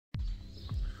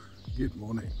Good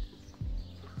morning.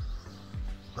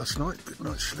 Last night, good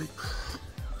night's sleep.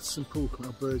 Simple,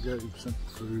 albergo, simple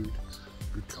food,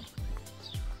 good company.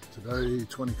 Today,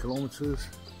 20 kilometres.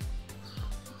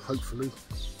 Hopefully,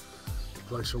 the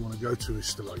place I want to go to is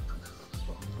still open,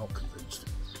 but I'm not convinced.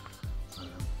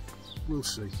 We'll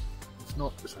see. If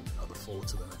not, there's only another 4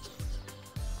 to the next place.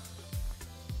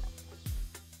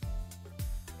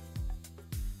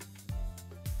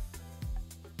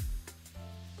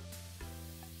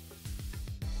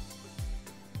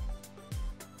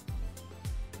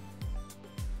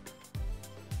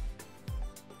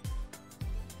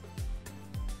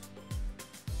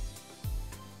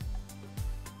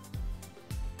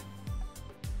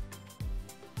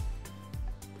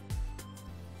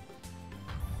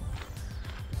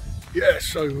 Yeah,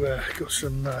 so got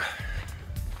some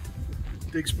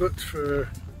digs booked for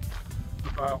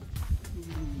about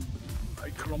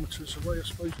 8 kilometres away, I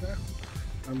suppose now,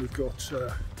 and we've got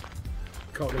a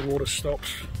couple of water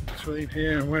stops between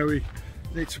here and where we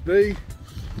need to be.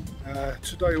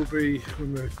 Today will be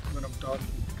when I'm done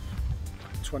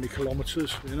 20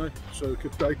 kilometres, you know, so a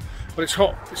good day. But it's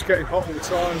hot, it's getting hot all the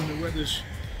time, and the weather's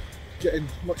getting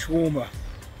much warmer.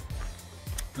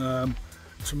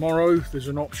 Tomorrow there's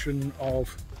an option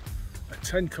of a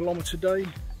 10 kilometre day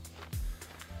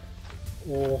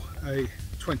or a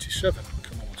 27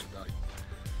 kilometre day,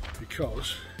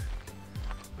 because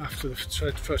after the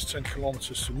first 10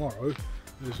 kilometres tomorrow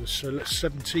there's a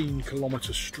 17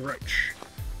 kilometre stretch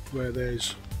where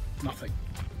there's nothing,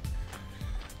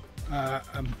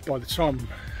 and by the time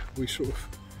we sort of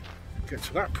get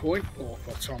to that point, or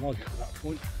by the time I get to that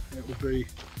point, it will be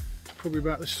probably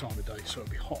about this time of day, so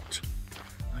it'll be hot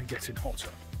and getting hotter.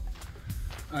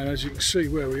 And as you can see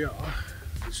where we are,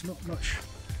 there's not much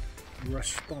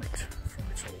respite from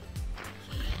it all.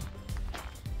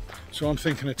 So I'm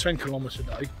thinking a 10 kilometre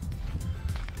day,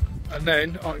 and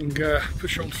then I can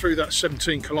push on through that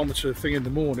 17 kilometre thing in the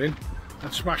morning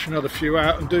and smash another few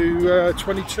out and do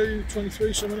 22,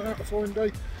 23, something like that the following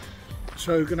day.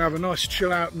 So we're going to have a nice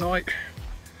chill out night,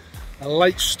 a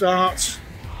late start,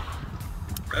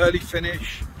 early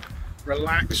finish,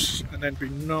 relax, and then be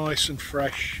nice and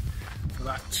fresh for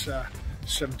that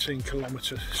 17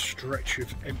 kilometre stretch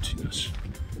of emptiness.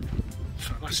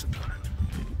 So that's the plan.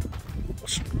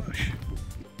 What's the rush?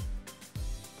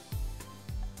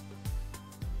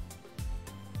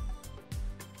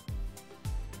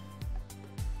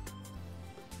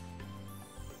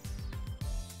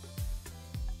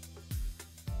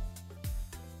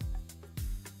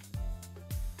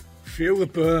 Feel the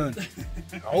burn.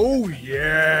 Oh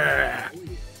yeah!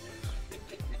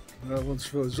 That one's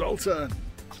for Zoltan.